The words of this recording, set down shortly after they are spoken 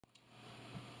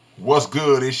What's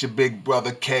good? It's your big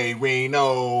brother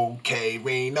K-Rino.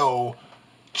 K-Rino.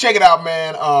 Check it out,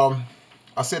 man.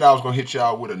 I said I was gonna hit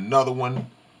y'all with another one,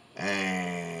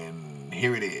 and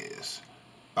here it is.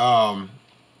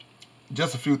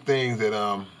 Just a few things that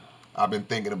I've been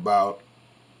thinking about.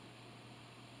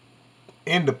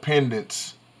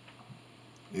 Independence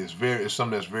is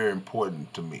something that's very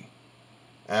important to me.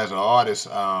 As an artist,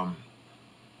 I've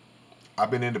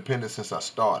been independent since I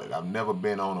started. I've never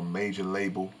been on a major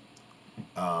label.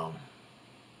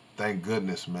 Thank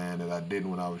goodness, man, that I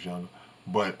didn't when I was younger.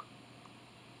 But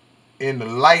in the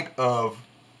light of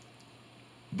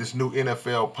this new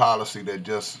NFL policy that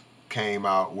just came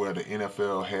out, where the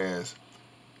NFL has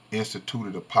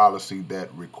instituted a policy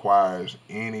that requires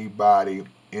anybody,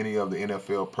 any of the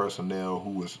NFL personnel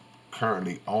who is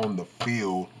currently on the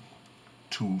field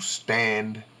to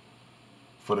stand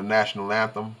for the national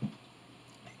anthem.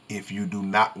 If you do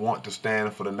not want to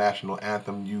stand for the national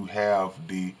anthem, you have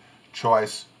the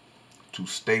choice to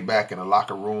stay back in the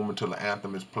locker room until the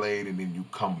anthem is played, and then you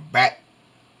come back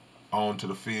onto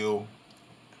the field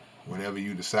whenever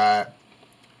you decide.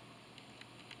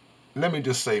 Let me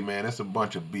just say, man, it's a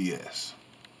bunch of BS.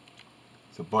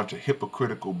 It's a bunch of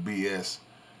hypocritical BS,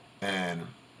 and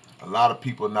a lot of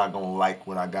people are not going to like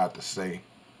what I got to say.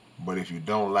 But if you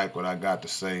don't like what I got to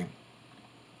say,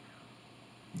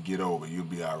 get over it. You'll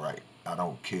be all right. I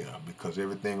don't care, because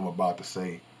everything I'm about to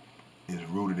say is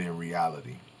rooted in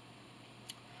reality.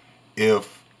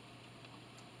 If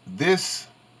this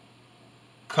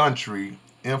country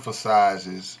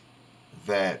emphasizes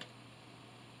that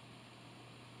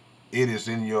it is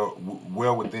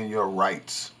well within your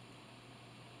rights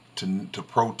to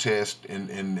protest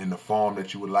in the form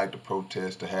that you would like to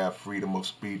protest, to have freedom of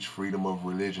speech, freedom of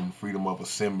religion, freedom of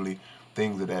assembly,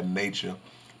 things of that nature,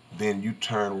 then you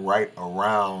turn right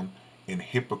around and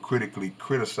hypocritically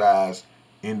criticize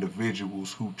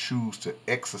individuals who choose to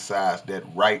exercise that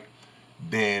right.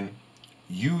 Then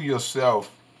you yourself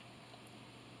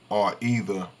are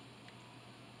either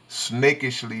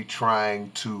snakishly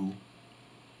trying to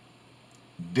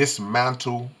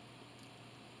dismantle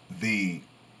the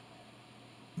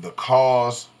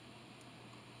cause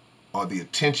or the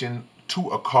attention to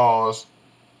a cause,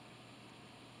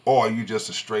 or you just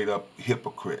a straight up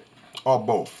hypocrite, or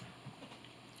both.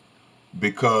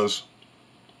 Because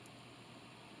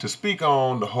to speak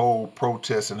on the whole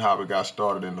protest and how it got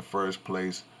started in the first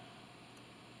place,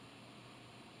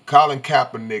 Colin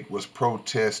Kaepernick was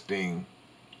protesting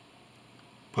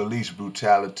police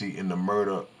brutality and the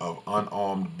murder of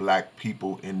unarmed black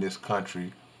people in this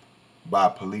country by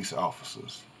police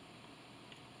officers.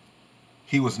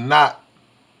 He was not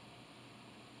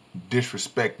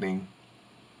disrespecting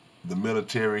the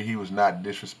military. He was not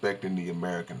disrespecting the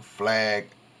American flag.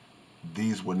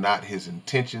 These were not his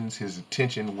intentions. His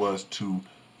intention was to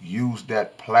use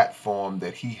that platform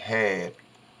that he had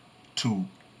to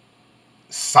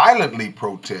silently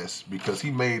protest, because he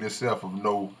made himself of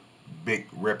no big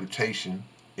reputation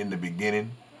in the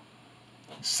beginning,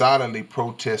 silently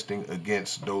protesting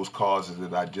against those causes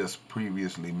that I just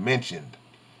previously mentioned.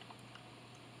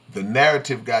 The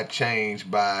narrative got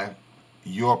changed by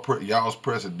y'all's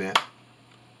president,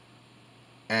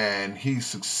 and he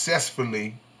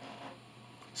successfully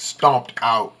stomped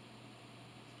out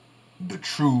the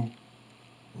true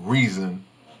reason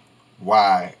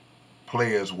why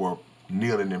players were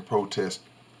kneeling in protest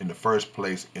in the first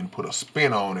place, and put a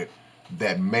spin on it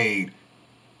that made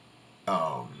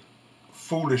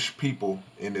foolish people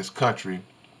in this country,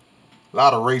 a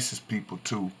lot of racist people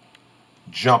too,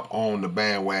 jump on the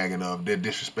bandwagon of they're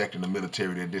disrespecting the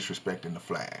military, they're disrespecting the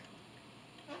flag.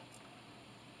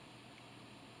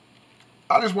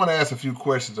 I just want to ask a few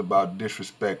questions about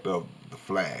disrespect of the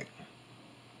flag,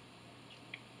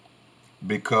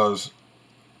 because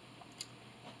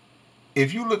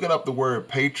if you looking up the word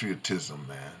patriotism,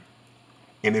 man,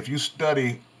 and if you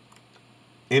study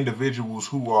individuals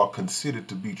who are considered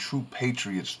to be true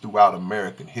patriots throughout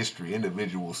American history,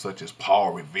 individuals such as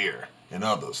Paul Revere and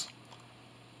others,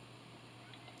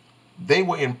 they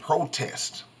were in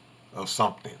protest of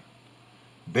something.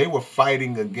 They were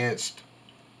fighting against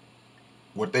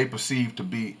what they perceived to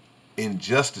be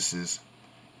injustices,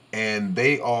 and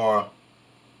they are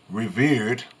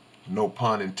revered, no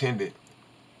pun intended,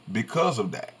 because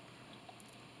of that.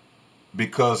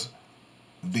 Because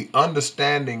the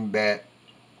understanding that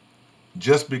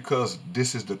just because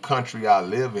this is the country I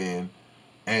live in,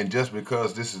 and just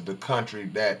because this is the country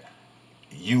that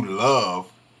you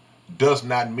love, does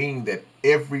not mean that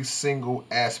every single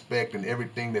aspect and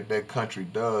everything that that country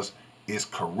does is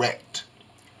correct.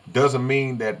 Doesn't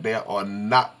mean that there are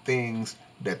not things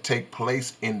that take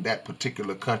place in that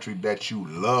particular country that you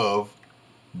love,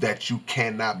 that you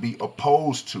cannot be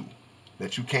opposed to,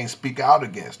 that you can't speak out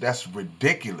against. That's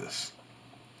ridiculous.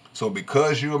 So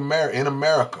because you're in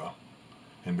America,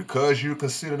 and because you're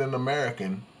considered an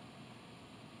American,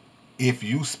 if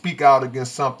you speak out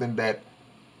against something that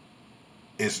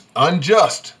is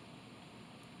unjust,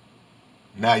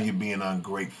 now you're being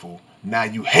ungrateful. Now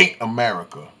you hate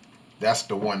America. That's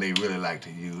the one they really like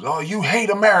to use. Oh, you hate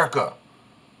America.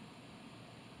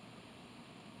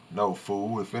 No,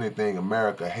 fool. If anything,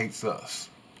 America hates us.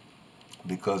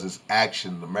 Because its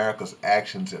actions, America's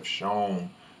actions have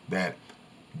shown that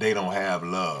they don't have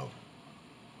love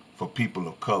for people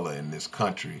of color in this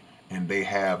country. And they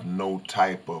have no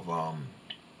type of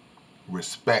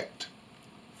respect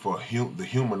for the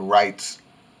human rights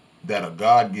that are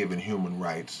God-given human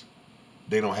rights.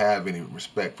 They don't have any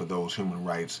respect for those human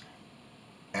rights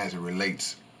as it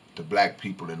relates to black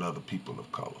people and other people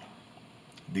of color.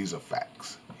 These are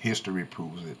facts. History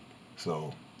proves it.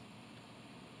 So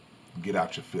get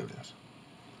out your feelings.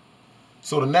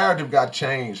 So the narrative got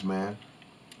changed, man.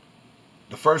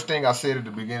 The first thing I said at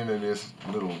the beginning of this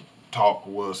little talk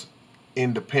was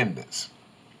independence.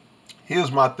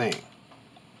 Here's my thing.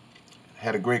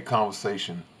 Had a great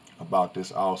conversation about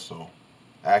this also,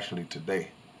 actually today.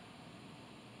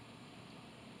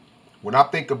 When I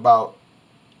think about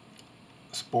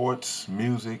sports,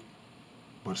 music,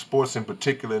 but sports in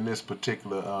particular, in this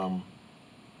particular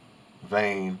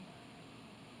vein,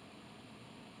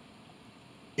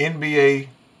 NBA,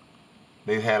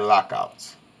 they've had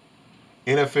lockouts.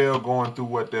 NFL going through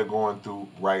what they're going through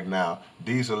right now.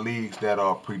 These are leagues that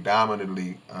are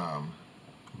predominantly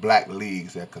black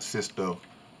leagues that consist of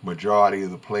majority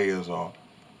of the players are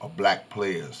black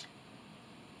players.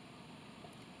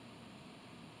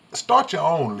 Start your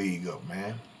own league up,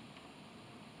 man.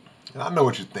 And I know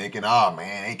what you're thinking. Oh,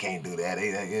 man, they can't do that.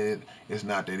 It's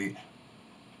not that.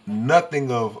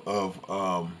 Nothing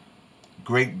of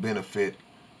great benefit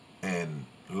and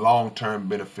long-term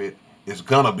benefit is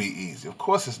gonna be easy. Of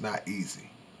course, it's not easy.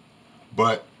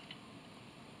 But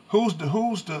who's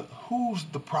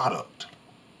the product?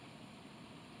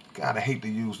 God, I hate to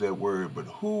use that word, but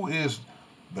who is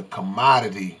the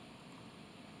commodity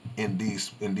in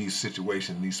these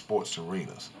situations, these sports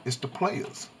arenas? It's the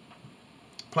players.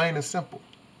 Plain and simple.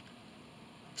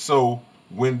 So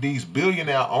when these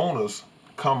billionaire owners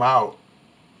come out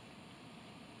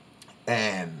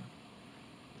and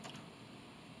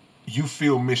you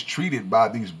feel mistreated by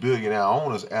these billionaire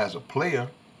owners as a player,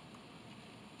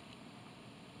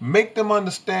 make them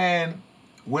understand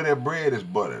where their bread is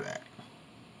buttered at.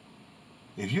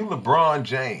 If you LeBron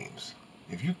James,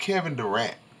 if you Kevin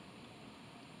Durant,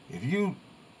 if you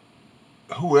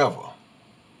whoever,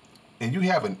 and you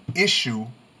have an issue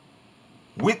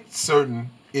with certain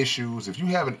issues, if you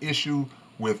have an issue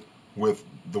with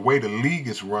the way the league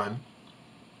is run,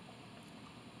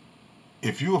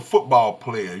 if you're a football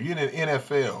player, you're in the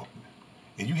NFL,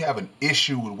 and you have an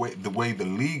issue with the way the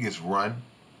league is run,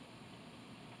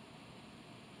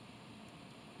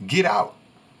 get out,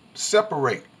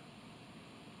 separate,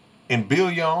 and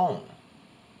build your own.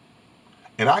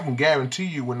 And I can guarantee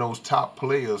you when those top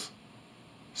players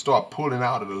start pulling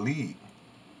out of the league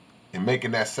and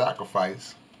making that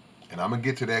sacrifice, and I'm going to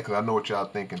get to that because I know what y'all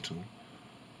thinking too,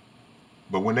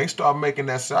 but when they start making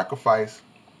that sacrifice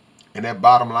and that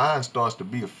bottom line starts to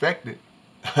be affected,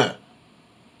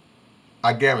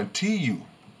 I guarantee you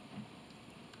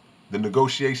the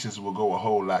negotiations will go a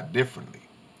whole lot differently.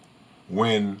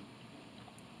 When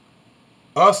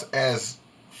us as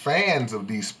fans of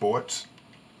these sports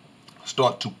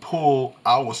start to pull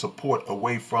our support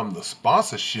away from the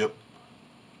sponsorship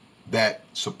that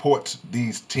supports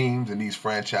these teams and these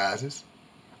franchises,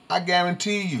 I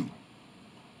guarantee you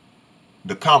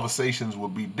the conversations will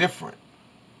be different.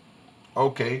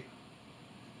 Okay,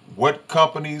 what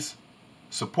companies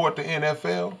support the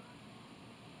NFL?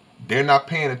 They're not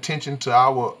paying attention to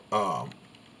our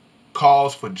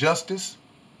cause for justice.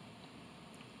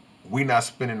 We're not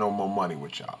spending no more money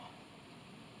with y'all.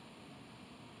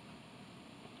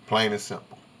 Plain and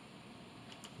simple.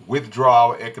 Withdraw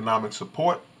our economic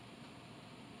support.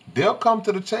 They'll come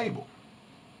to the table.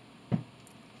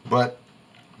 But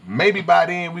maybe by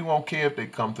then we won't care if they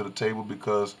come to the table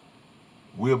because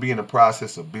we'll be in the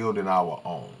process of building our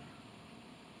own.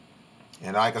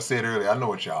 And like I said earlier, I know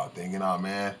what y'all thinking. Oh,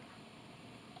 man,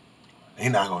 he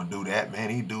not going to do that, man.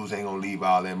 These dudes ain't going to leave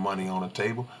all that money on the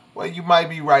table. Well, you might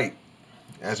be right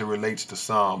as it relates to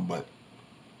some, but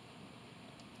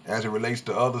as it relates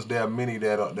to others, there are many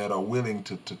that are willing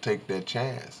to take that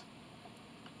chance.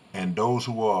 And those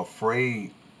who are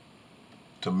afraid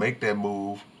to make that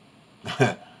move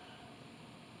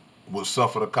will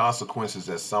suffer the consequences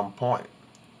at some point,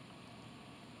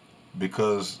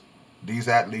 because these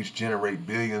athletes generate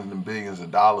billions and billions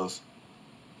of dollars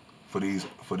for these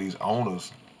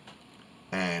owners,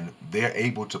 and they're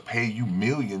able to pay you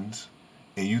millions,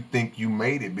 and you think you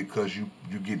made it because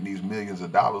you're getting these millions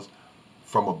of dollars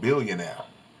from a billionaire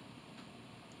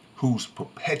who's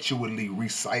perpetually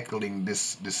recycling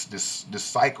this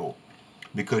cycle,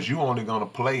 because you're only going to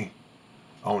play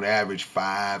on average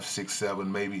 5, 6,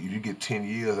 7, maybe if you get 10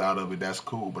 years out of it, that's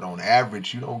cool. But on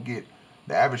average, you don't get,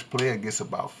 the average player gets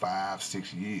about 5,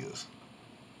 6 years.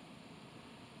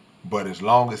 But as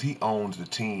long as he owns the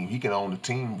team, he can own the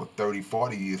team for 30,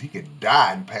 40 years. He could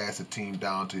die and pass the team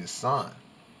down to his son.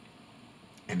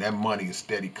 And that money is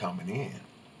steady coming in.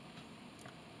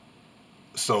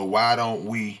 So why don't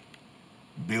we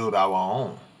build our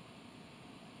own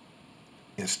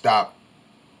and stop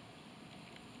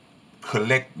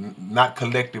not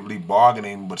collectively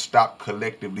bargaining, but stop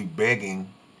collectively begging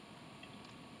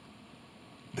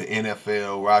the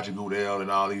NFL, Roger Goodell,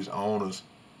 and all these owners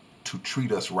to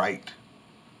treat us right,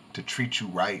 to treat you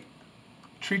right,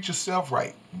 treat yourself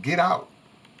right. Get out.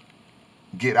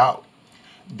 Get out.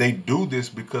 They do this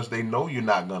because they know you're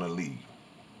not going to leave.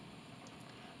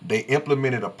 They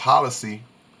implemented a policy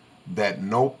that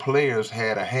no players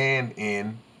had a hand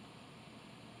in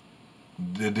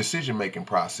the decision-making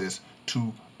process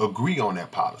to agree on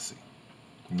that policy.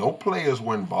 No players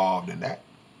were involved in that.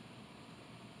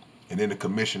 And then the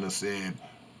commissioner said,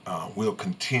 we'll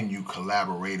continue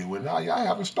collaborating with. Now, y'all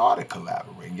haven't started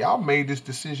collaborating. Y'all made this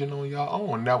decision on your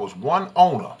own. That was one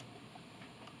owner. I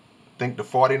think the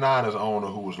 49ers owner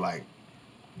who was like,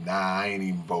 nah, I ain't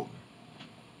even voting.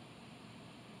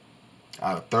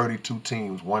 Out of 32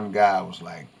 teams, one guy was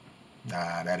like,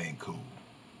 nah, that ain't cool.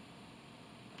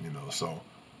 You know, so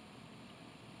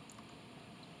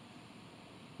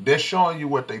they're showing you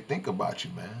what they think about you,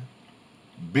 man.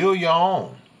 Build your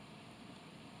own.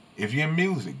 If you're in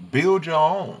music, build your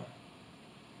own.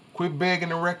 Quit begging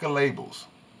the record labels,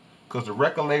 because the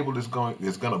record label is going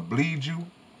to bleed you.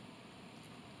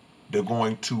 They're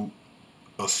going to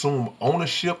assume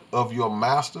ownership of your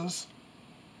masters,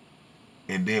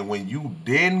 and then when you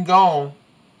dead and gone,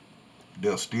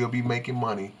 they'll still be making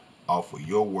money off of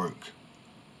your work,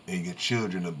 and your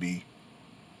children will be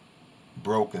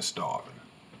broke and starving.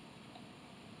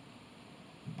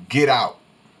 Get out.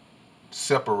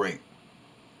 Separate.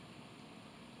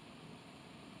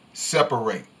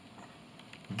 Separate.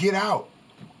 Get out.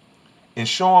 And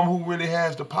show them who really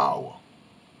has the power.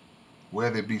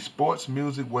 Whether it be sports,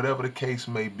 music, whatever the case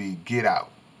may be, get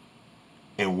out.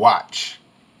 And watch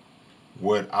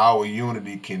what our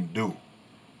unity can do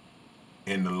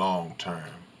in the long term.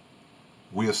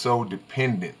 We are so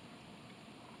dependent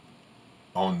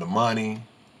on the money,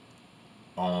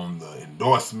 on the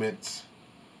endorsements,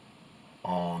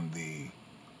 on the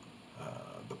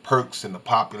perks and the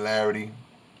popularity,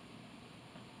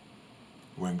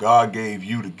 when God gave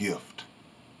you the gift.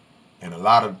 And a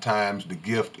lot of times the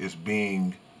gift is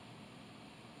being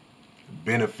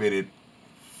benefited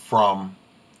from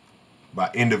by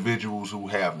individuals who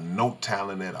have no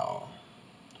talent at all.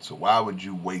 So why would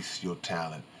you waste your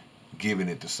talent giving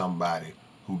it to somebody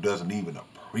who doesn't even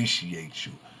appreciate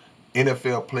you?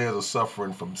 NFL players are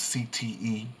suffering from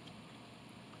CTE,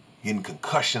 getting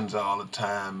concussions all the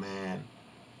time, man.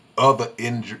 Other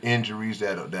injuries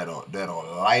that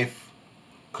are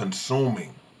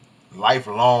life-consuming,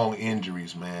 lifelong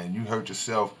injuries, man. You hurt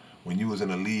yourself when you was in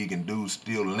the league and dudes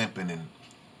still limping and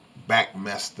back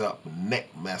messed up, and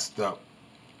neck messed up.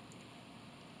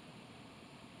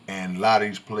 And a lot of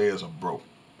these players are broke.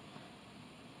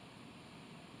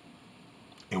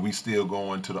 And we still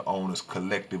going to the owners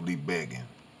collectively begging,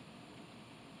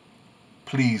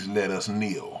 please let us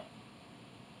kneel.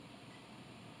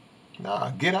 Nah,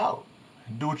 get out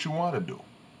and do what you want to do.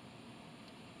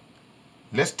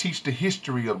 Let's teach the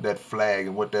history of that flag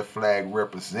and what that flag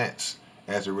represents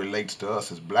as it relates to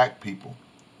us as black people.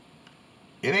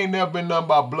 It ain't never been nothing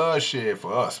about bloodshed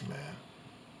for us, man.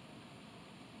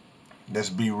 Let's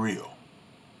be real.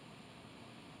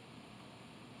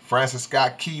 Francis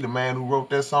Scott Key, the man who wrote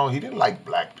that song, he didn't like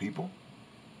black people.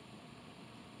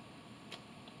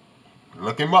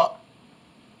 Look him up.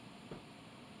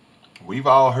 We've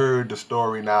all heard the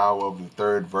story now of the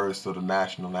third verse of the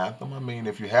national anthem. I mean,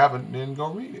 if you haven't, then go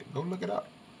read it. Go look it up.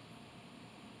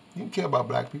 You don't care about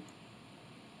black people.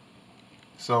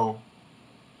 So,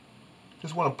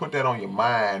 just want to put that on your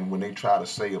mind when they try to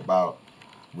say about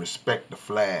respect the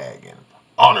flag and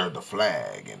honor the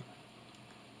flag. And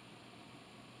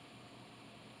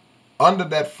Under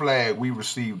that flag, we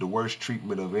received the worst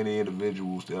treatment of any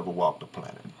individuals to ever walk the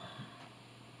planet.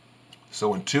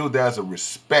 So until there's a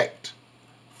respect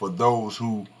for those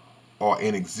who are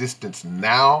in existence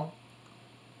now,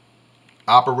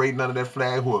 operating under that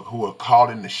flag, who are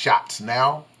calling the shots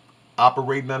now,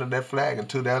 operating under that flag,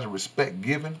 until there's a respect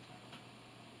given,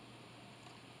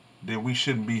 then we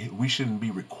shouldn't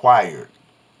be required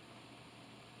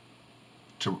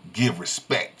to give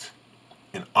respect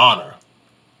and honor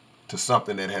to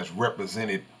something that has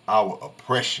represented our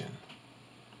oppression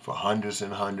for hundreds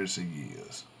and hundreds of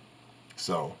years.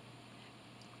 So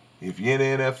if you're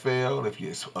in the NFL, if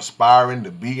you're aspiring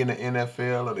to be in the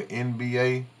NFL or the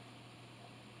NBA,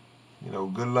 you know,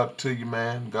 good luck to you,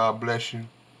 man. God bless you.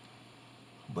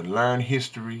 But learn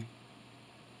history,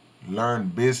 learn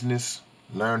business,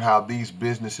 learn how these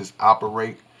businesses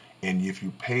operate. And if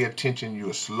you pay attention,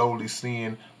 you're slowly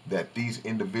seeing that these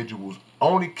individuals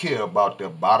only care about their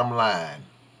bottom line.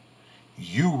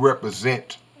 You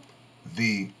represent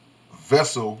the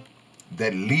vessel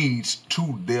that leads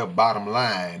to their bottom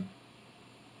line.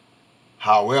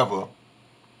 However,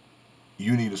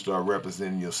 you need to start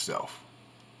representing yourself.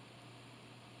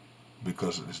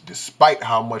 Because despite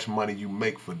how much money you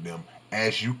make for them,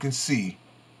 as you can see,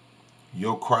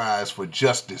 your cries for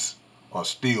justice are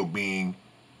still being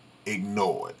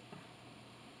ignored.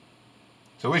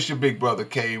 So it's your big brother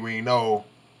K-Rino.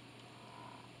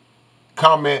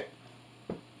 Comment,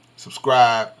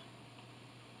 subscribe.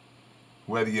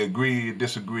 Whether you agree or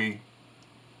disagree,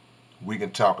 we can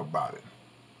talk about it.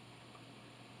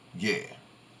 Yeah.